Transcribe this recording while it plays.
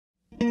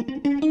Il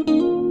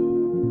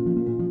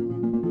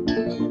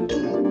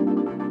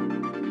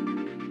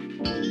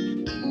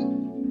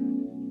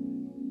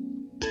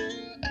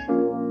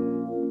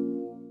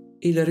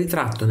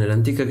ritratto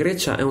nell'antica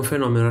Grecia è un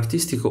fenomeno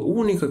artistico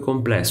unico e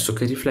complesso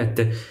che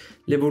riflette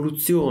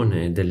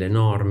l'evoluzione delle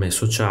norme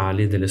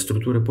sociali e delle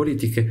strutture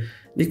politiche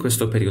di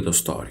questo periodo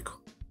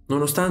storico.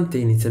 Nonostante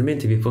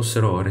inizialmente vi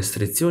fossero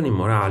restrizioni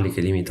morali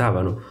che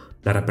limitavano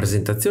la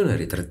rappresentazione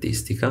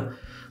ritrattistica,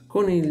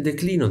 con il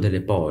declino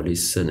delle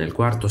polis nel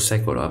IV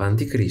secolo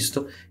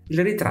a.C.,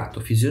 il ritratto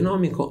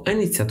fisionomico ha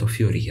iniziato a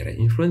fiorire,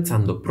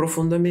 influenzando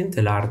profondamente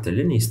l'arte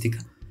ellenistica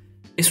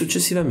e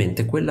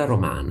successivamente quella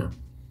romana.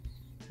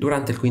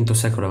 Durante il V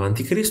secolo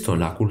a.C.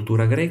 la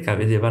cultura greca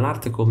vedeva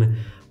l'arte come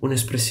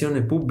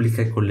un'espressione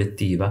pubblica e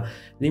collettiva,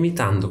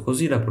 limitando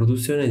così la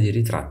produzione di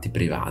ritratti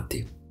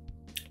privati.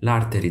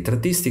 L'arte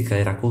ritrattistica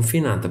era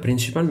confinata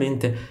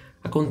principalmente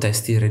a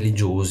contesti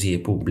religiosi e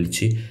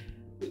pubblici,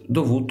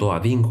 dovuto a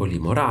vincoli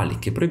morali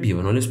che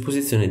proibivano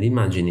l'esposizione di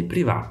immagini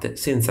private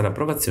senza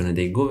l'approvazione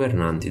dei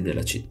governanti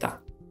della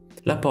città.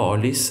 La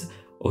polis,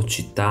 o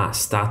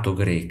città-stato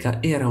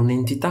greca, era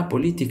un'entità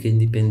politica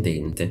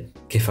indipendente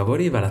che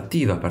favoriva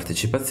l'attiva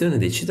partecipazione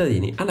dei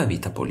cittadini alla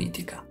vita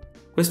politica.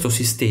 Questo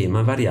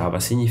sistema variava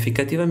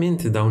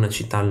significativamente da una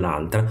città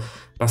all'altra,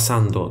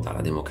 passando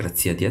dalla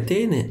democrazia di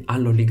Atene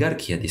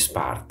all'oligarchia di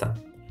Sparta.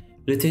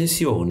 Le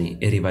tensioni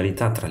e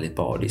rivalità tra le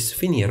polis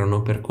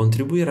finirono per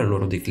contribuire al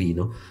loro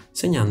declino,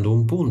 segnando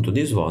un punto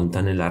di svolta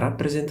nella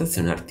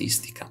rappresentazione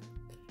artistica.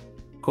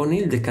 Con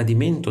il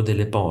decadimento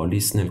delle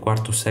polis nel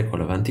IV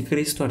secolo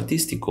a.C.,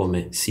 artisti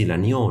come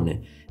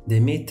Silanione,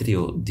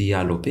 Demetrio di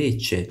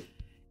Alopece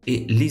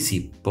e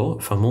Lisippo,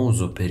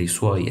 famoso per i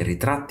suoi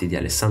ritratti di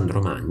Alessandro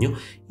Magno,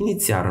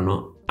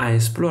 iniziarono a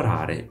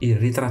esplorare il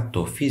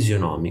ritratto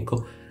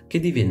fisionomico che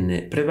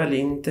divenne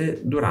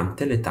prevalente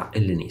durante l'età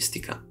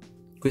ellenistica.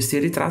 Questi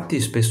ritratti,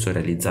 spesso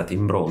realizzati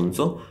in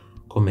bronzo,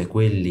 come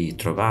quelli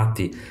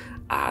trovati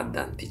ad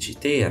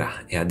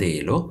Anticitera e ad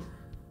Elo,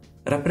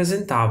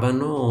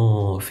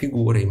 rappresentavano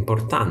figure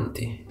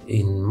importanti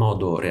in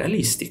modo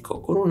realistico,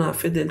 con una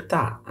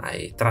fedeltà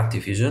ai tratti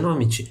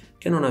fisionomici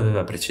che non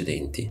aveva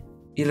precedenti.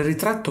 Il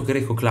ritratto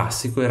greco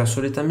classico era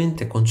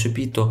solitamente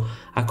concepito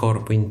a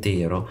corpo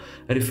intero,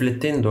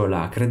 riflettendo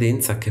la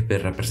credenza che per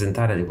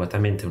rappresentare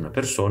adeguatamente una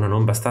persona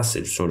non bastasse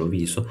il solo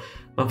viso,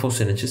 ma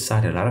fosse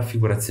necessaria la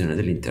raffigurazione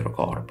dell'intero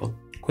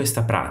corpo.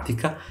 Questa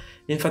pratica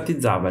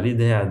enfatizzava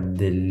l'idea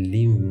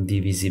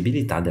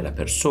dell'indivisibilità della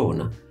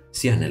persona,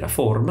 sia nella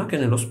forma che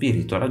nello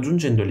spirito,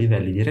 raggiungendo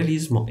livelli di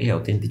realismo e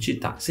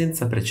autenticità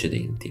senza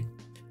precedenti.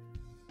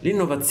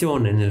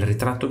 L'innovazione nel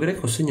ritratto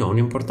greco segnò un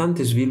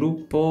importante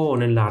sviluppo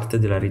nell'arte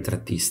della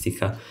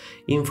ritrattistica,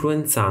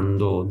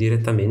 influenzando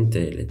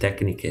direttamente le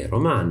tecniche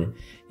romane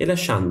e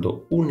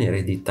lasciando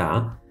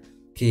un'eredità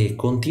che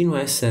continua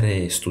a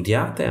essere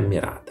studiata e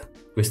ammirata.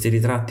 Questi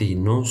ritratti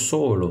non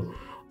solo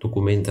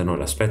documentano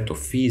l'aspetto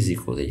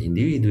fisico degli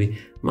individui,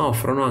 ma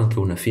offrono anche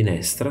una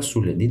finestra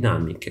sulle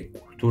dinamiche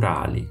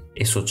culturali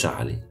e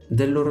sociali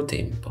del loro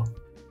tempo.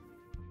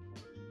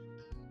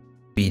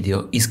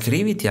 Video,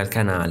 iscriviti al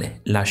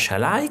canale, lascia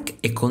like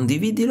e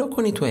condividilo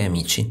con i tuoi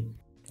amici.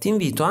 Ti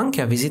invito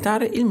anche a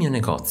visitare il mio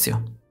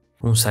negozio.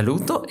 Un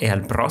saluto e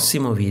al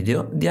prossimo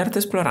video di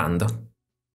Artesplorando.